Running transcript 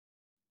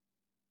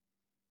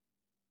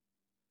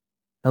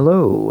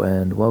Hello,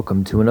 and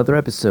welcome to another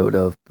episode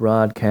of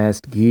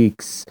Broadcast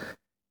Geeks.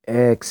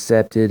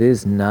 Except it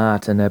is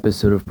not an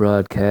episode of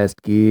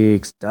Broadcast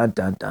Geeks. Dun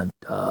dun dun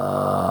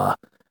dun.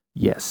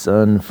 Yes,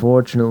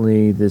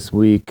 unfortunately, this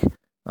week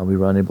we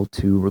were unable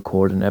to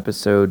record an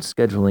episode.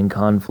 Scheduling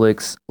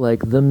conflicts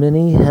like the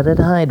many headed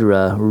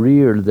Hydra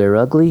reared their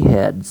ugly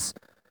heads,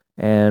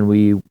 and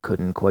we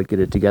couldn't quite get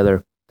it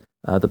together.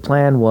 The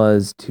plan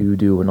was to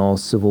do an all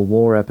Civil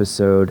War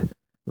episode.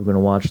 We're going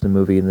to watch the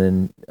movie and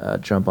then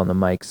jump on the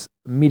mics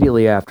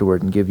immediately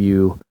afterward and give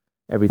you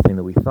everything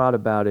that we thought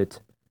about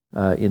it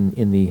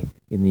in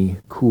the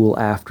cool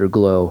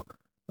afterglow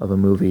of a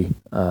movie.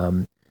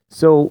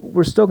 So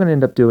we're still going to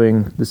end up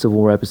doing the Civil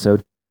War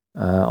episode,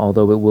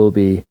 although it will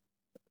be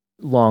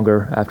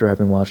longer after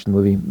having watched the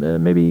movie,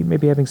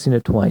 maybe having seen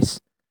it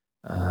twice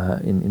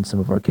in some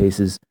of our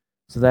cases.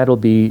 So that'll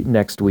be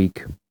next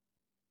week.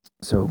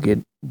 So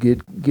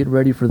get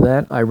ready for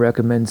that. I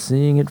recommend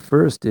seeing it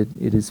first. It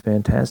is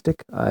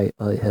fantastic. I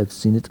have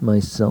seen it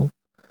myself.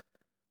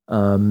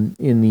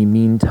 In the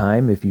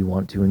meantime, if you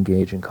want to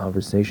engage in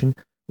conversation,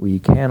 we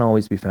can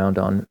always be found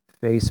on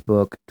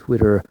Facebook,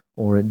 Twitter,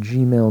 or at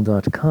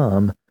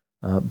gmail.com.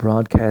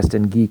 Broadcast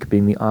and geek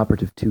being the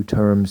operative two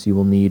terms you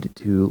will need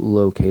to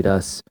locate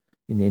us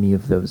in any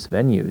of those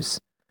venues.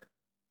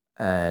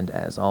 And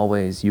as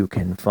always, you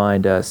can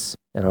find us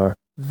at our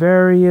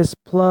various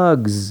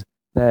plugs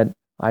that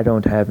I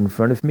don't have in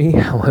front of me.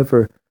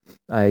 However,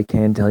 I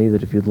can tell you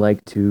that if you'd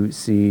like to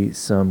see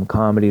some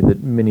comedy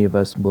that many of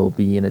us will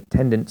be in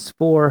attendance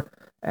for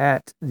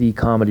at the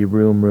Comedy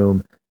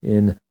Room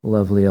in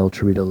lovely El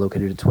Torito,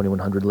 located at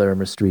 2100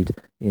 Larimer Street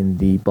in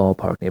the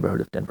Ballpark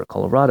neighborhood of Denver,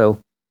 Colorado.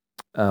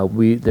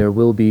 There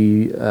will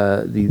be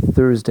the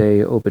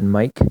Thursday open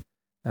mic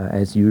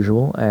as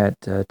usual at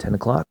 10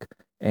 o'clock.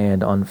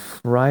 And on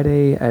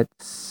Friday at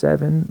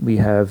 7, we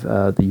have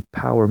the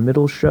Power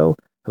Middle Show,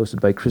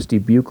 hosted by Christy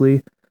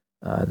Buckley.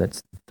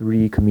 That's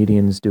three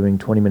comedians doing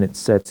 20-minute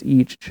sets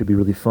each. Should be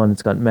really fun.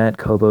 It's got Matt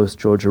Kobos,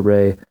 Georgia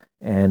Ray,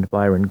 and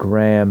Byron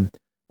Graham,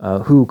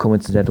 who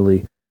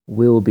coincidentally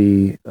will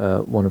be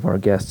one of our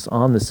guests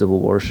on the Civil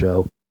War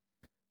show,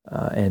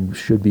 and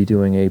should be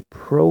doing a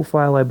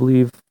profile, I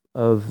believe,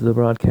 of the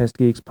Broadcast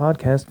Geeks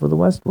podcast for the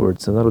Westward.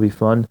 So that'll be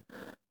fun.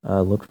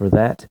 Look for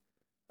that.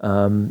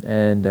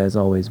 And as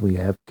always, we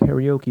have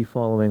karaoke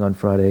following on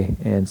Friday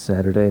and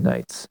Saturday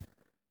nights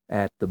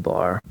at the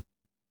bar.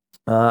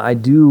 I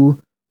do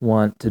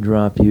want to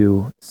drop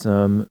you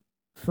some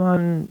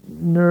fun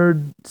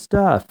nerd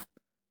stuff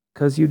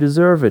because you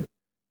deserve it.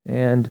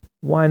 And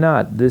why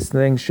not? This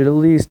thing should at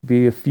least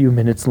be a few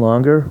minutes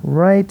longer,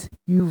 right?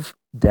 You've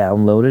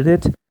downloaded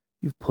it,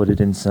 you've put it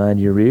inside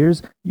your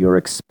ears, you're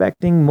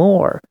expecting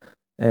more.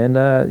 And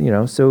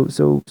so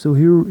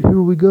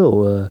here we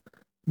go.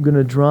 I'm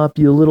gonna drop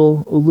you a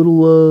little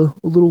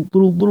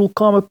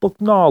comic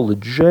book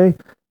knowledge, eh?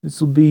 This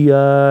will be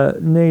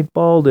Nate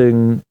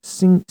Balding,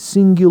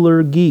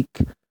 Singular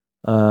Geek.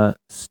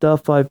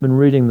 Stuff I've been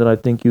reading that I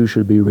think you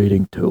should be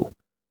reading too.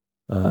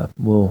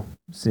 We'll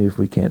see if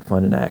we can't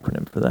find an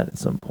acronym for that at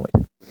some point.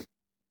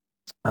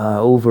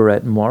 Over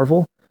at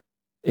Marvel,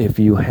 if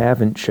you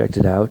haven't checked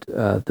it out,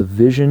 The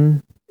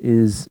Vision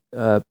is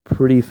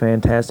pretty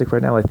fantastic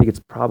right now. I think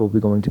it's probably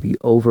going to be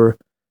over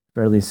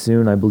fairly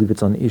soon. I believe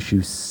it's on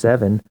issue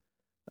 7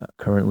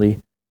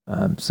 currently.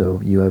 So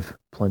you have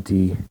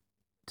plenty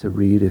to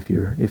read if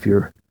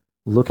you're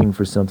looking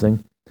for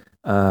something.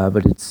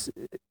 But it's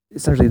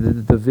essentially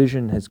the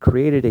Vision has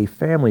created a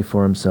family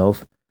for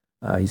himself.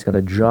 He's got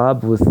a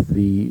job with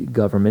the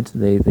government.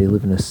 They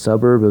live in a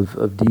suburb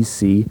of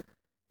DC,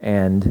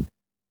 and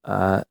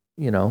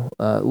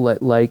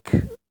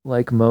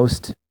like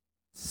most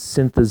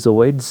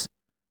synthezoids,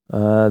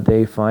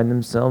 they find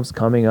themselves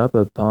coming up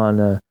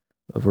upon a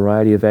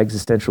variety of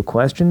existential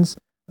questions.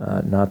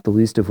 Not the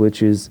least of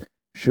which is,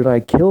 should I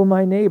kill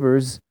my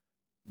neighbors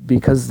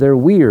because they're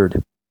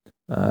weird?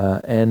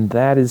 And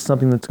that is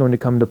something that's going to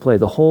come into play.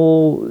 The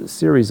whole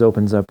series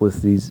opens up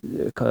with these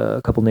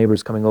a couple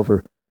neighbors coming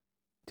over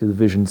to the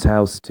Vision's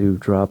house to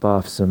drop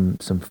off some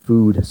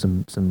food,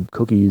 some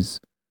cookies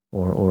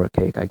or a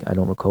cake. I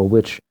don't recall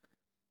which.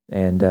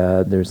 And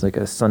there's like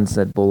a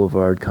Sunset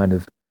Boulevard kind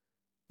of,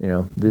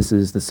 this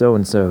is the so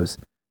and so's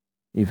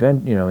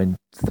event. In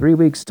 3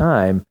 weeks'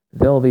 time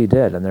they'll be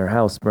dead and their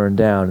house burned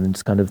down, and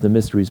it's kind of the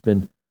mystery's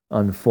been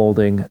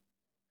unfolding.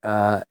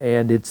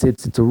 And it's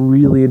a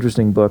really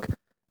interesting book.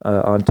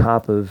 On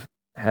top of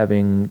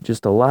having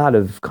just a lot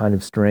of kind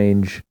of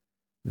strange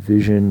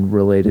Vision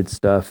related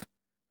stuff,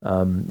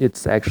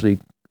 it's actually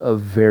a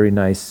very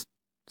nice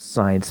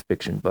science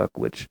fiction book,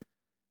 which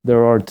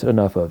there aren't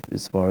enough of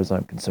as far as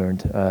I'm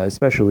concerned,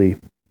 especially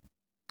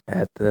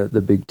at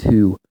the big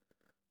two.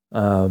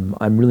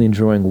 I'm really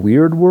enjoying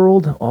Weird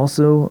World,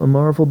 also a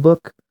Marvel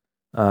book.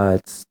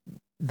 It's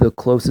the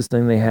closest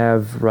thing they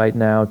have right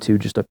now to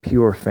just a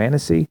pure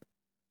fantasy.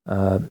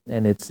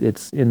 And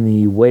it's in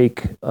the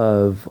wake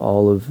of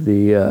all of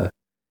the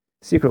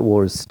Secret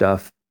Wars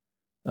stuff.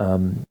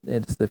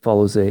 It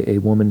follows a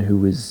woman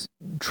who is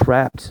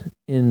trapped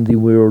in the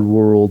weird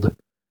world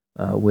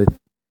with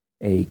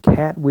a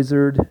cat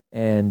wizard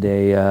and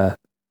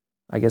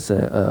I guess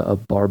a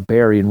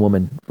barbarian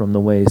woman from the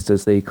Waste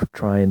as they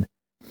try and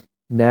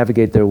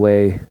navigate their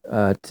way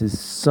to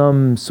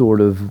some sort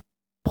of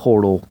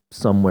portal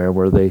somewhere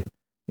where they,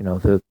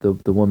 the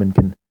woman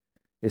can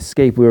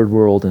escape Weird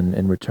World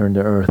and return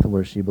to Earth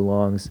where she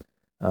belongs.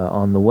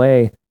 On the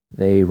way,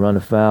 they run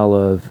afoul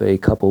of a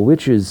couple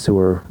witches who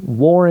are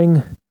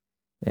warring,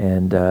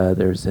 and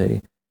there's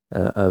a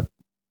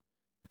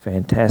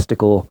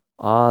fantastical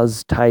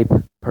Oz type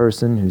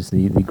person who's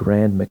the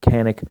grand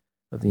mechanic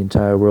of the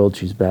entire world.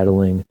 She's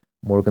battling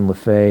Morgan Le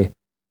Fay,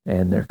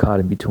 and they're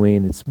caught in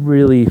between. It's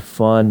really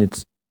fun.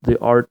 The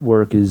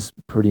artwork is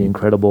pretty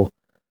incredible,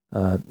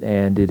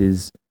 and it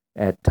is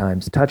at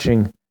times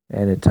touching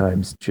and at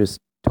times just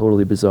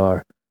totally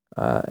bizarre.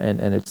 And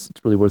it's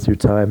really worth your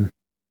time.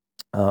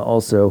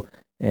 Also,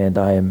 and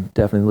I am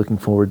definitely looking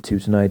forward to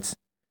tonight's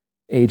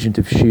Agent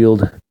of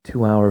Shield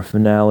 2-hour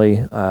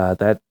finale.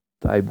 That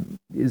I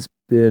has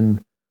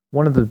been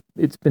one of the.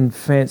 It's been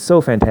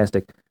so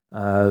fantastic.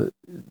 The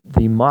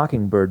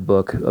Mockingbird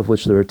book, of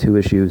which there are 2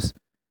 issues,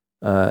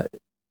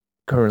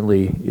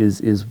 currently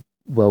is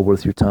well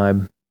worth your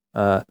time.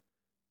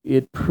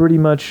 It pretty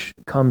much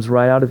comes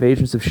right out of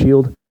Agents of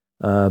Shield.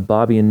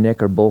 Bobby and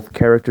Nick are both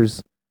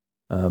characters.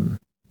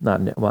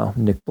 Not Nick. Well,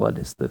 Nick Blood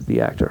is the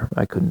actor.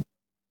 I couldn't.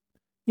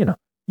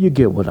 You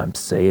get what I'm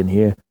saying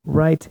here,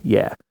 right?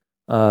 Yeah.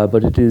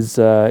 But it is.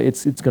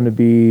 It's going to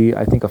be,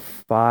 I think, a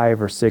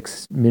 5 or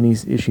 6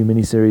 issue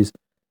miniseries.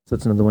 So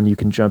it's another one you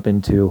can jump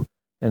into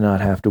and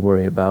not have to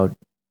worry about,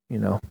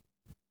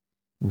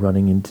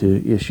 running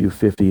into issue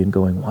 50 and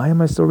going, why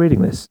am I still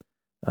reading this?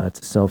 It's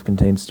a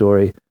self-contained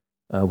story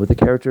with a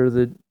character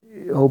that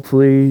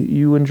hopefully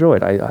you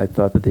enjoyed. I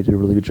thought that they did a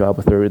really good job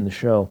with her in the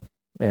show,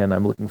 and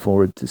I'm looking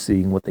forward to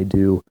seeing what they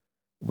do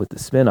with the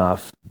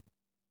spin-off.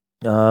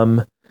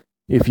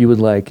 If you would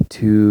like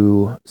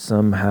to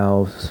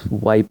somehow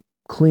wipe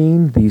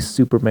clean the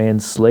Superman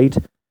slate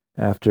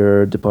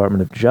after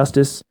Department of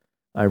Justice,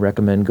 I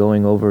recommend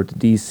going over to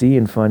DC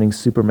and finding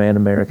Superman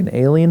American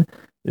Alien.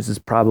 This is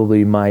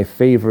probably my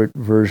favorite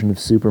version of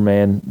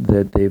Superman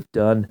that they've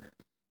done.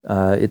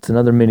 It's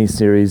another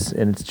miniseries,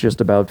 and it's just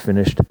about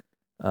finished.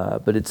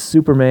 But it's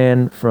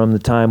Superman from the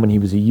time when he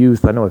was a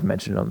youth. I know I've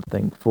mentioned it on the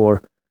thing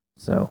before,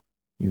 so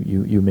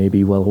you may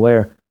be well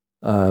aware.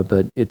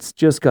 But it's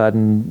just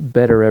gotten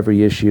better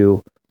every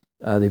issue.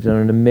 They've done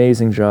an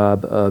amazing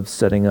job of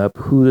setting up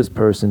who this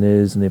person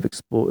is, and they've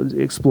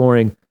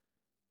exploring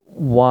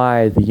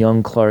why the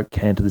young Clark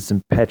Kent, this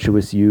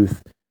impetuous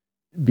youth,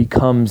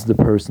 becomes the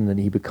person that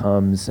he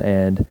becomes,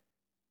 and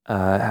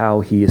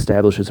how he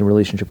establishes a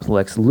relationship with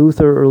Lex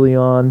Luthor early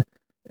on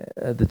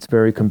that's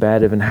very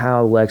combative, and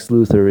how Lex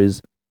Luthor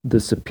is the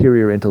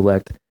superior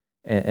intellect,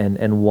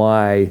 and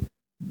why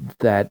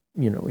that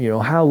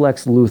how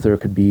Lex Luthor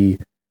could be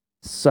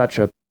such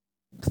a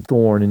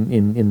thorn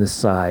in the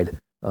side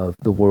of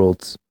the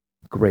world's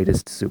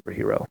greatest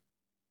superhero.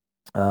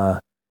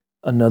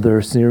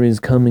 Another series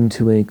coming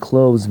to a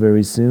close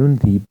very soon,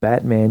 the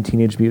Batman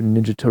Teenage Mutant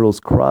Ninja Turtles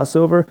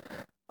crossover.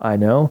 I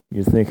know,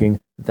 you're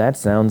thinking, that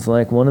sounds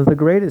like one of the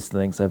greatest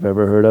things I've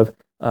ever heard of.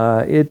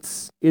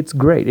 It's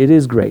great. It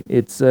is great.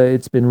 It's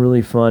been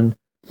really fun.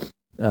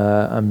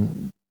 You're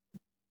going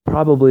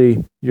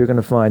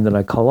to find that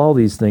I call all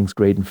these things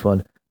great and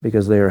fun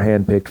because they are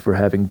handpicked for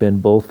having been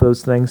both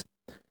those things.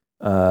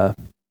 Well,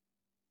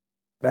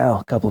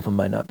 a couple of them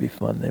might not be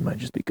fun. They might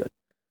just be good.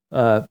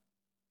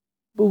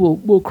 But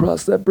we'll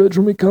cross that bridge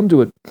when we come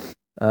to it.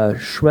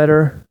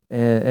 Shredder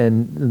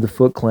and the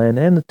Foot Clan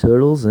and the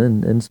Turtles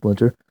and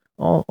Splinter,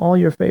 all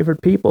your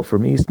favorite people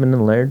from Eastman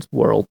and Laird's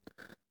world,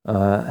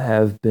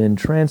 have been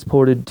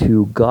transported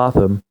to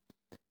Gotham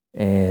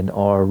and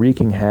are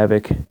wreaking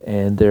havoc.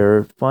 And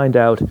they find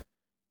out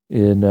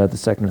in the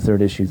second or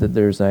third issue that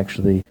there's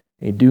actually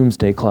a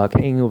doomsday clock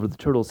hanging over the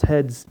Turtles'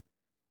 heads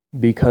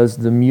because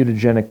the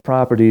mutagenic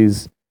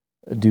properties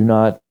do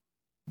not.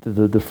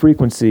 The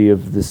frequency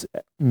of this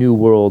new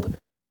world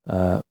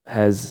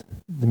has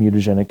the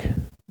mutagenic,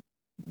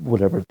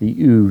 whatever, the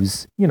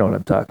ooze, you know what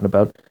I'm talking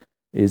about,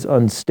 is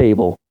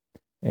unstable,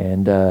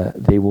 and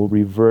they will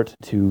revert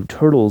to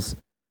turtles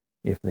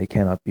if they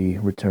cannot be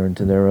returned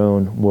to their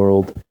own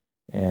world,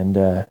 and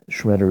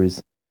Shredder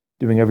is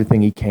doing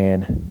everything he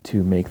can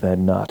to make that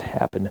not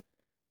happen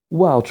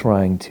while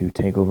trying to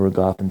take over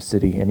Gotham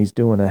City, and he's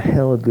doing a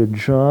hella good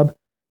job.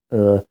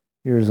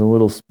 Here's a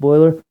little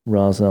spoiler.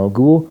 Ra's al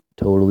Ghul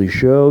totally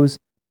shows.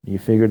 You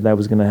figured that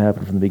was going to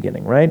happen from the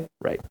beginning, right?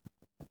 Right.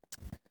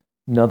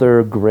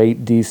 Another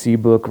great DC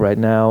book right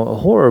now, a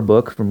horror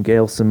book from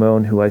Gail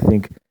Simone, who I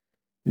think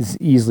is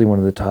easily one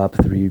of the top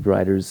 3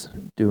 writers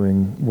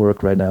doing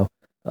work right now.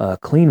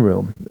 Clean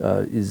Room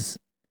is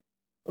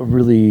a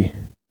really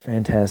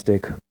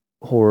fantastic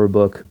horror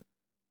book.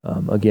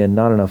 Again,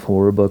 not enough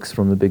horror books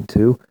from the big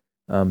 2.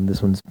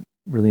 This one's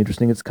really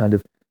interesting. It's kind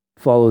of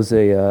follows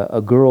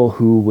a girl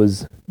who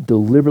was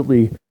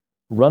deliberately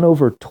run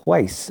over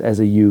twice as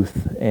a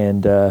youth,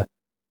 and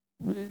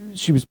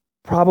she was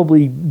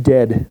probably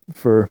dead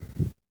for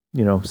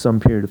some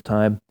period of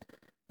time.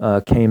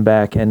 came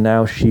back, and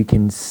now she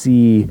can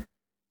see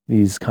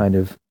these kind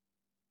of.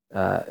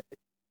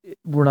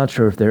 We're not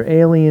sure if they're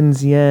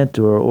aliens yet,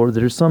 or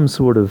there's some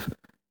sort of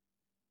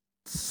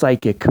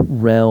psychic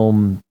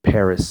realm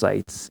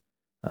parasites.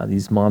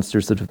 These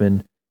monsters that have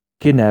been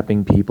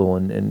kidnapping people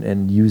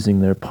and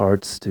using their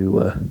parts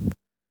to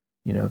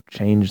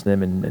change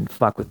them and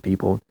fuck with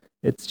people.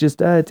 It's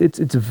just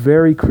it's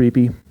very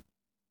creepy.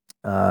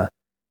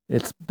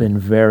 It's been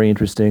very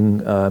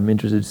interesting. I'm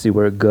interested to see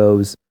where it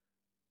goes.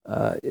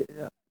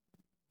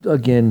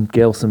 Again,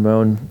 Gail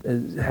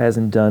Simone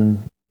hasn't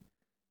done.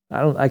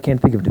 I can't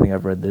think of anything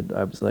I've read that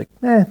I was like,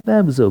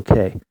 that was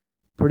okay.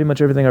 Pretty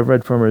much everything I've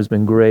read from her has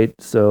been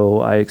great, so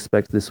I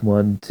expect this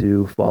one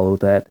to follow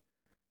that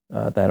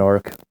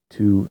arc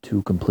to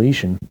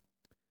completion.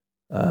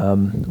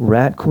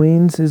 Rat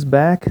Queens is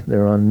back.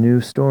 They're on a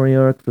new story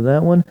arc for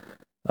that one.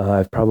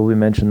 I've probably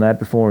mentioned that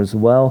before as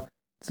well.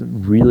 It's a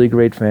really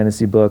great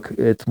fantasy book.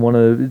 It's one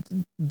of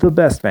the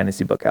best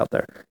fantasy book out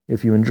there.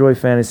 If you enjoy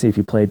fantasy, if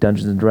you play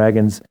Dungeons and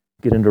Dragons,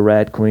 get into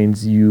Rat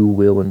Queens, you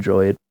will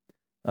enjoy it.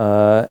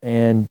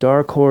 And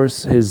Dark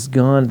Horse has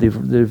gone.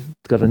 They've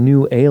got a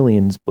new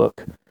Aliens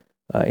book,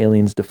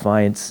 Aliens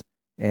Defiance,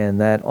 and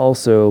that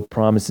also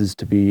promises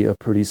to be a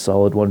pretty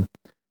solid one.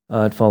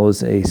 It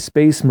follows a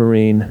space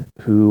marine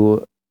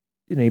who,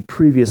 in a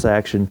previous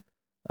action,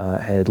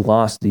 had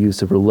lost the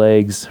use of her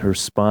legs. Her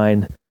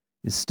spine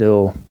is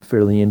still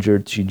fairly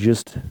injured. She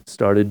just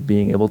started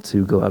being able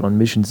to go out on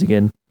missions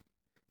again,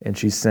 and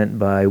she's sent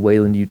by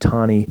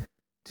Weyland-Yutani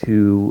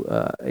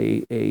to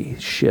a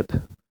ship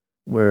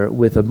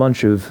with a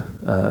bunch of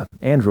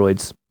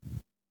androids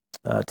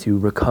to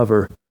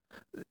recover.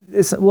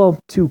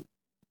 To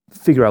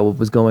figure out what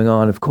was going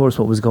on. Of course,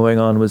 what was going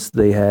on was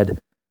they had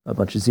a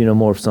bunch of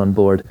xenomorphs on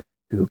board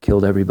who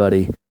killed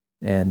everybody,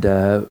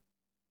 and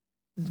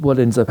what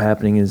ends up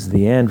happening is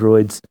the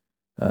androids,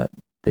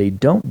 they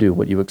don't do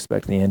what you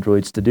expect the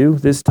androids to do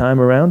this time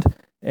around,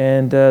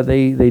 and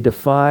they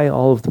defy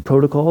all of the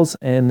protocols,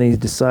 and they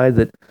decide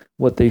that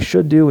what they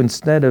should do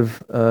instead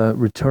of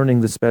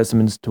returning the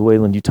specimens to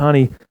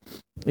Weyland-Yutani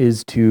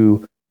is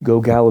to go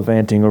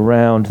gallivanting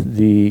around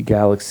the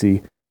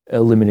galaxy,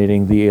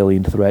 eliminating the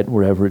alien threat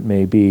wherever it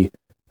may be,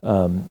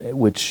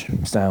 which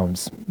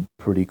sounds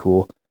pretty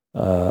cool.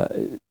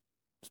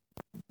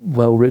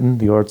 Well written,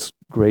 the art's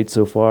great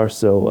so far,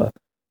 so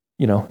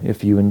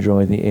if you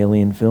enjoy the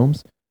Alien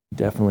films,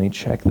 definitely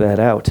check that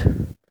out.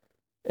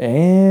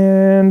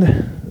 And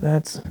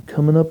that's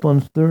coming up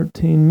on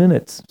 13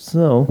 minutes,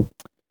 so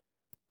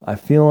I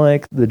feel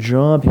like the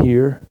job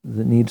here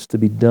that needs to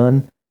be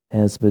done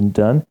has been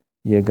done.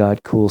 You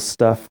got cool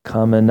stuff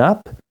coming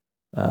up.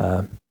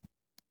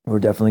 We're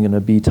definitely going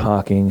to be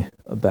talking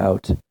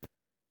about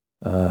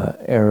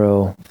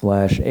Arrow,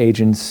 Flash,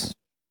 Agents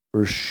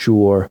for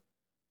sure.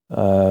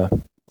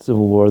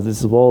 Civil War.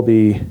 This will all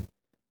be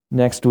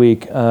next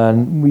week.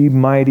 We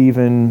might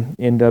even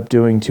end up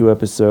doing 2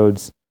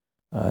 episodes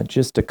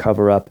just to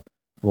cover up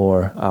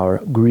for our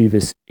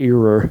grievous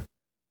error.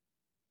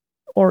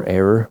 Or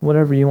error,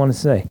 whatever you want to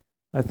say.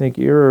 I think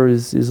error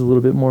is a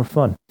little bit more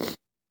fun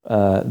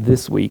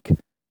this week.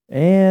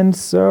 And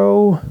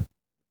so,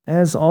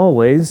 as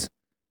always,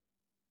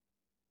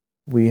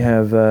 we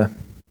have a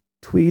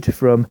tweet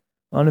from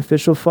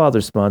unofficial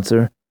father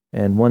sponsor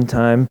and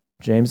one-time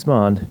James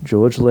Bond,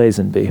 George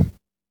Lazenby.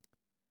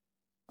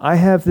 I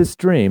have this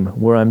dream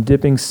where I'm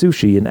dipping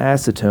sushi in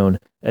acetone,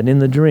 and in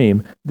the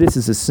dream, this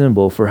is a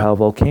symbol for how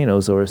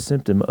volcanoes are a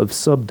symptom of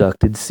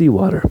subducted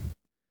seawater.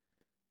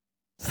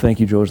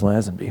 Thank you, George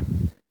Lazenby.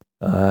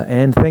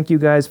 And thank you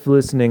guys for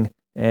listening.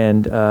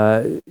 And,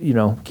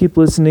 keep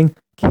listening.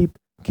 Keep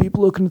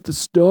looking at the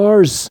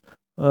stars.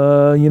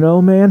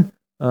 Man.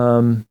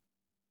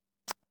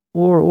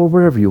 Or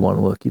wherever you want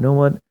to look. You know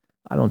what?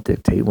 I don't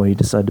dictate where you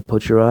decide to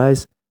put your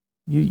eyes.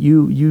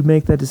 You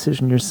make that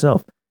decision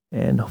yourself.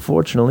 And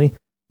fortunately,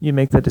 you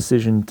make that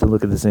decision to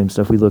look at the same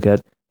stuff we look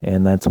at.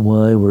 And that's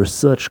why we're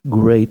such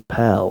great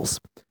pals.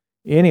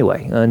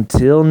 Anyway,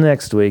 until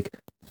next week,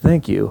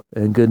 thank you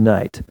and good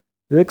night.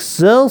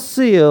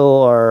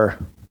 Excelsior!